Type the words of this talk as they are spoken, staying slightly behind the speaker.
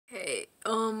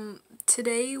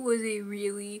Today was a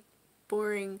really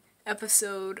boring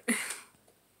episode.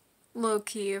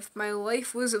 Low-key, if my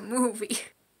life was a movie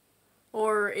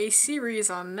or a series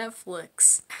on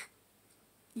Netflix,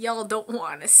 y'all don't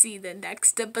want to see the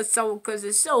next episode because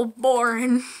it's so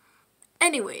boring.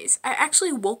 Anyways, I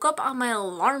actually woke up on my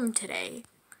alarm today.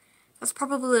 That's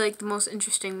probably like the most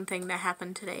interesting thing that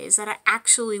happened today, is that I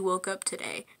actually woke up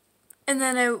today. And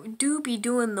then I do be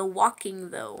doing the walking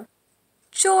though.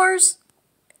 Chores.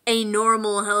 A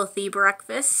normal healthy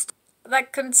breakfast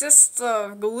that consists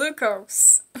of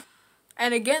glucose.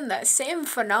 And again, that same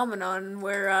phenomenon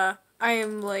where I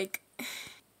am like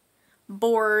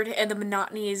bored and the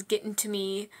monotony is getting to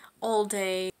me all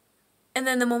day. And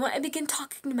then the moment I begin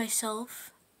talking to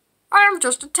myself, I'm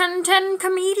just a 10-10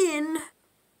 comedian.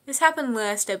 This happened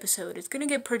last episode. It's gonna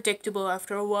get predictable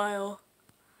after a while.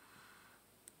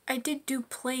 I did do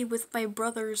play with my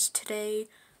brothers today,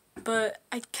 but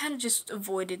I kind of just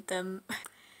avoided them.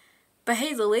 But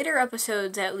hey, the later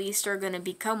episodes at least are gonna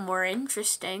become more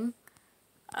interesting.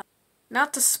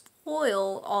 Not to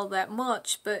spoil all that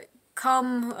much, but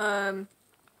come a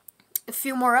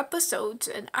few more episodes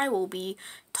and I will be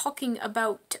talking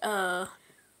about,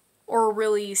 or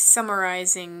really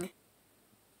summarizing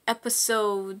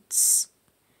episodes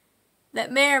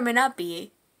that may or may not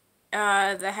be,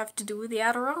 that have to do with the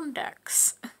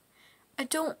Adirondacks. I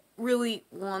don't really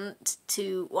want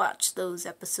to watch those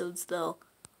episodes though.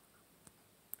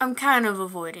 I'm kind of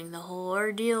avoiding the whole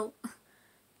ordeal.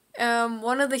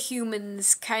 One of the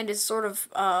humans kind of sort of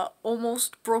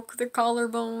almost broke their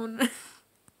collarbone.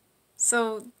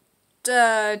 So,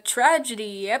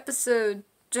 tragedy, episode,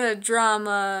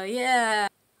 drama, yeah.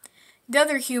 The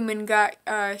other human got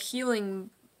healing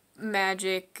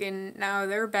magic and now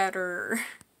they're better.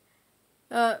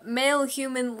 Male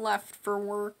human left for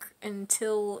work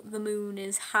until the moon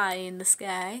is high in the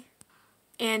sky.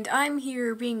 And I'm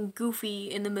here being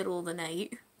goofy in the middle of the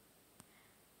night.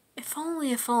 If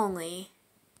only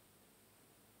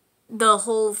the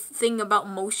whole thing about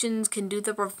motions can do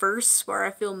the reverse, where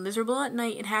I feel miserable at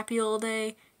night and happy all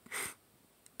day.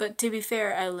 But to be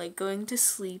fair, I like going to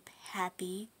sleep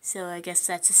happy, so I guess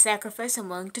that's a sacrifice I'm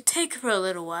willing to take for a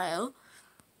little while.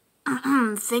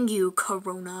 Thank you,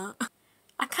 Corona.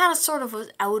 I kind of sort of was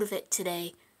out of it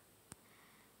today.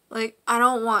 Like, I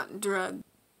don't want drugs.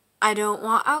 I don't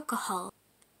want alcohol.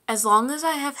 As long as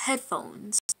I have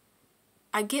headphones,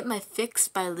 I get my fix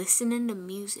by listening to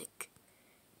music.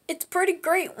 It's pretty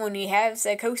great when you have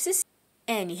psychosis,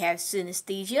 and you have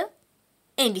synesthesia,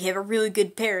 and you have a really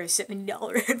good pair of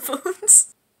 $70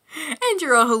 headphones, and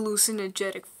you're a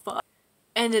hallucinogenic fuck,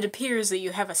 and it appears that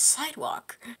you have a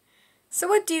sidewalk. So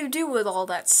what do you do with all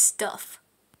that stuff?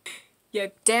 You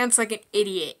dance like an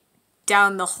idiot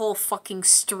down the whole fucking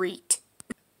street.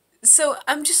 So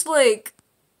I'm just like,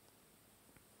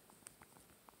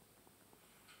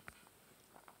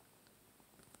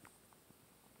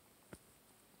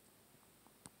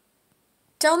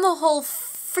 down the whole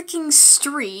freaking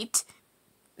street,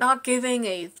 not giving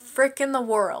a frick in the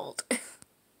world.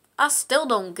 I still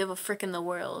don't give a frick in the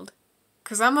world,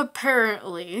 'cause I'm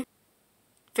apparently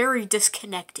very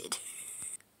disconnected.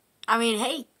 I mean,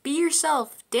 hey, be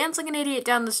yourself. Dance like an idiot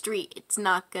down the street. It's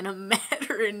not gonna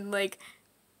matter in, like,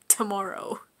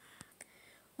 tomorrow.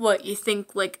 What, you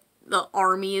think, like, the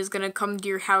army is gonna come to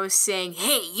your house saying,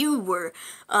 hey, you were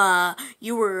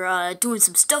doing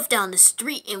some stuff down the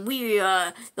street and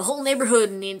the whole neighborhood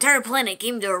and the entire planet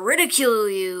came to ridicule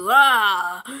you,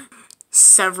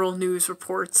 Several news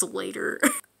reports later.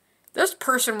 This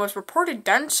person was reported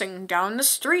dancing down the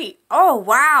street. Oh,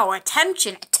 wow,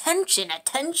 attention, attention,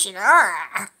 attention,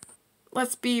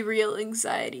 Let's be real,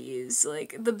 anxiety is,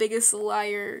 like, the biggest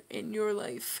liar in your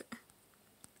life.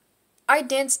 I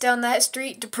danced down that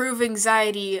street to prove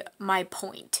anxiety my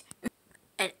point.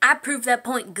 And I proved that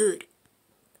point good.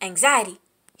 Anxiety,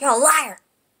 you're a liar.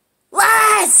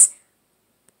 Lies!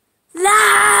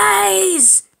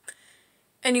 Lies!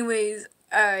 Anyways,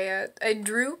 I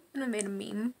drew and I made a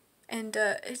meme. And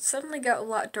it suddenly got a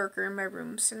lot darker in my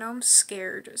room, so now I'm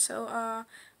scared. So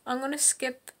I'm gonna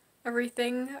skip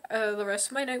everything. The rest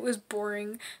of my night was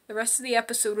boring. The rest of the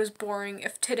episode was boring.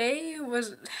 If today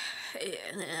was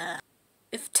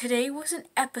an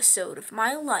episode of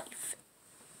my life,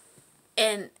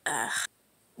 and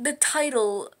the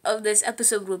title of this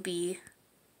episode would be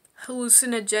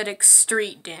Hallucinogenic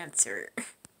Street Dancer.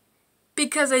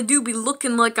 Because I do be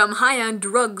looking like I'm high on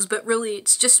drugs, but really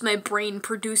it's just my brain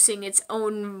producing its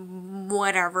own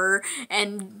whatever,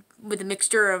 and with a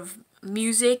mixture of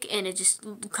music, and it just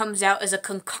comes out as a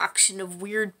concoction of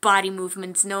weird body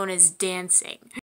movements known as dancing.